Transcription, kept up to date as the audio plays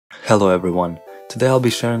Hello everyone, today I'll be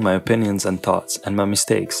sharing my opinions and thoughts and my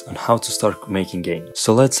mistakes on how to start making games.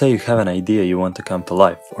 So let's say you have an idea you want to come to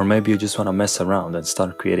life, or maybe you just want to mess around and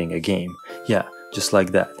start creating a game. Yeah, just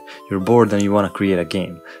like that. You're bored and you want to create a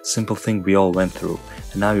game. Simple thing we all went through,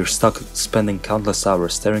 and now you're stuck spending countless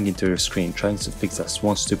hours staring into your screen trying to fix that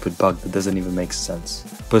one stupid bug that doesn't even make sense.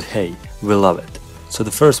 But hey, we love it. So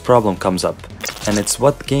the first problem comes up, and it's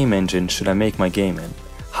what game engine should I make my game in?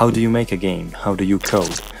 How do you make a game? How do you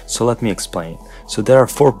code? So let me explain. So there are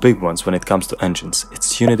 4 big ones when it comes to engines.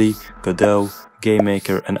 It's Unity, Godot,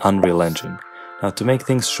 GameMaker and Unreal Engine. Now to make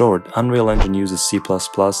things short, Unreal Engine uses C++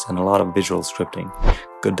 and a lot of visual scripting.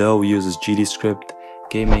 Godot uses GDScript,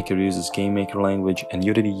 GameMaker uses GameMaker language and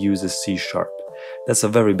Unity uses C#. That's a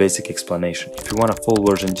very basic explanation. If you want a full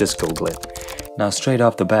version, just Google it. Now straight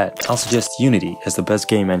off the bat, I'll suggest Unity as the best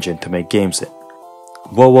game engine to make games in.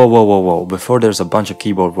 Whoa, before there's a bunch of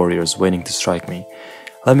keyboard warriors waiting to strike me,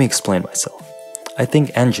 let me explain myself. I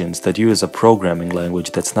think engines that use a programming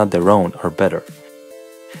language that's not their own are better.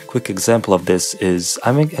 Quick example of this is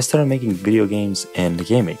I started making video games in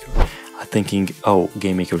GameMaker. Thinking, oh,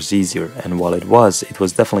 GameMaker's easier, and while it was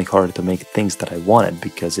definitely harder to make things that I wanted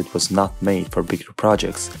because it was not made for bigger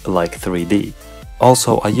projects like 3D.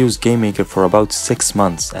 Also, I used GameMaker for about 6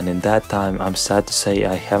 months, and in that time I'm sad to say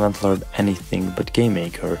I haven't learned anything but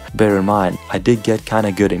GameMaker. Bear in mind, I did get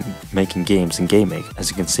kinda good in making games in GameMaker,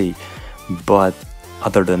 as you can see, but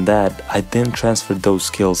other than that, I didn't transfer those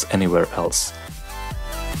skills anywhere else.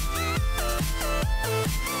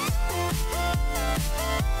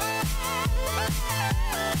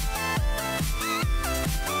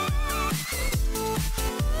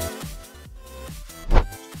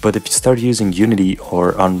 But if you start using Unity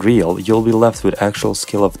or Unreal, you'll be left with actual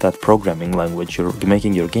skill of that programming language you're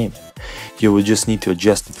making your game in. You will just need to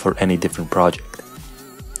adjust it for any different project.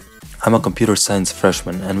 I'm a computer science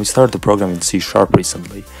freshman and we started to program in C#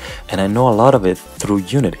 recently, and I know a lot of it through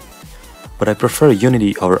Unity. But I prefer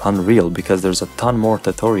Unity over Unreal because there's a ton more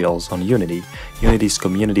tutorials on Unity. Unity's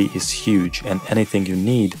community is huge, and anything you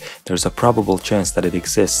need, there's a probable chance that it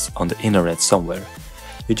exists on the internet somewhere.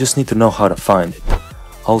 You just need to know how to find it.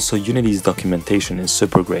 Also, Unity's documentation is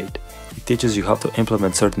super great. It teaches you how to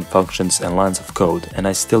implement certain functions and lines of code, and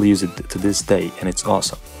I still use it to this day, and it's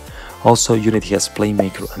awesome. Also, Unity has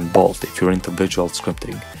Playmaker and Bolt if you're into visual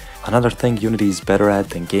scripting. Another thing Unity is better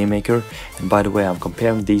at than GameMaker, and by the way I'm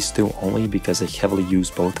comparing these two only because I heavily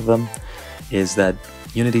use both of them, is that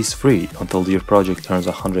Unity is free until your project earns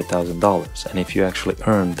 $100,000, and if you actually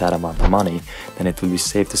earn that amount of money, then it will be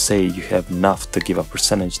safe to say you have enough to give a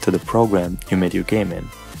percentage to the program you made your game in.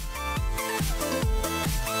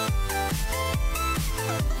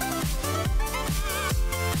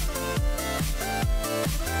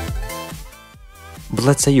 But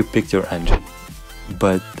let's say you picked your engine.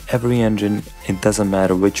 But every engine, it doesn't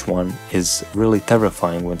matter which one, is really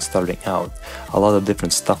terrifying when starting out. A lot of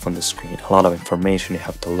different stuff on the screen, a lot of information you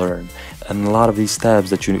have to learn, and a lot of these tabs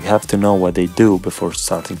that you have to know what they do before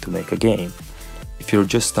starting to make a game. If you're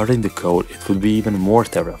just starting to code, it would be even more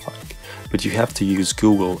terrifying. But you have to use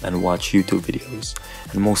Google and watch YouTube videos.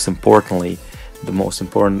 And most importantly, the most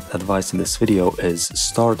important advice in this video is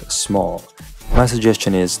start small. My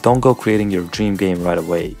suggestion is don't go creating your dream game right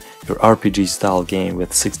away, your RPG style game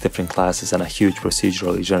with 6 different classes and a huge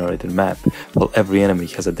procedurally generated map while every enemy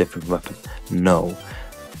has a different weapon. No.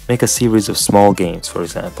 Make a series of small games, for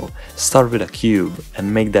example. Start with a cube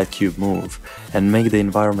and make that cube move, and make the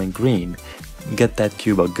environment green. Get that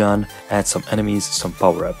cube a gun, add some enemies, some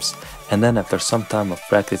power-ups, and then after some time of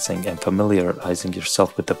practicing and familiarizing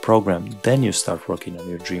yourself with the program, then you start working on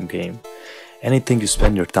your dream game. Anything you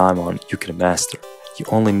spend your time on, you can master. You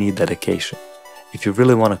only need dedication. If you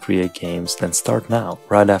really want to create games, then start now,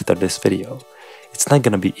 right after this video. It's not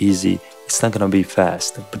gonna be easy, it's not gonna be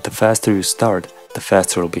fast, but the faster you start, the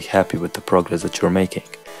faster you'll be happy with the progress that you're making.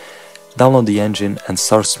 Download the engine and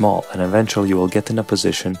start small, and eventually you will get in a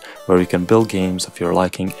position where you can build games of your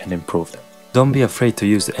liking and improve them. Don't be afraid to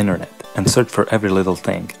use the internet and search for every little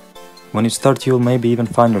thing. When you start, you'll maybe even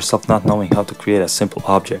find yourself not knowing how to create a simple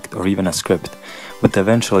object or even a script, but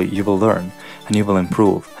eventually you will learn and you will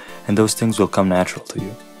improve, and those things will come natural to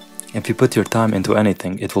you. If you put your time into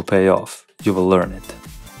anything, it will pay off. You will learn it.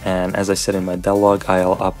 And as I said in my devlog,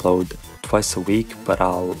 I'll upload twice a week, but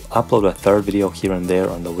I'll upload a 3rd video here and there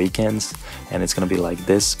on the weekends, and it's gonna be like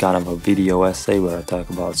this, kind of a video essay where I talk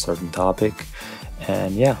about a certain topic.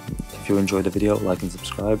 And yeah, if you enjoyed the video, like and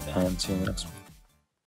subscribe, and see you in the next one.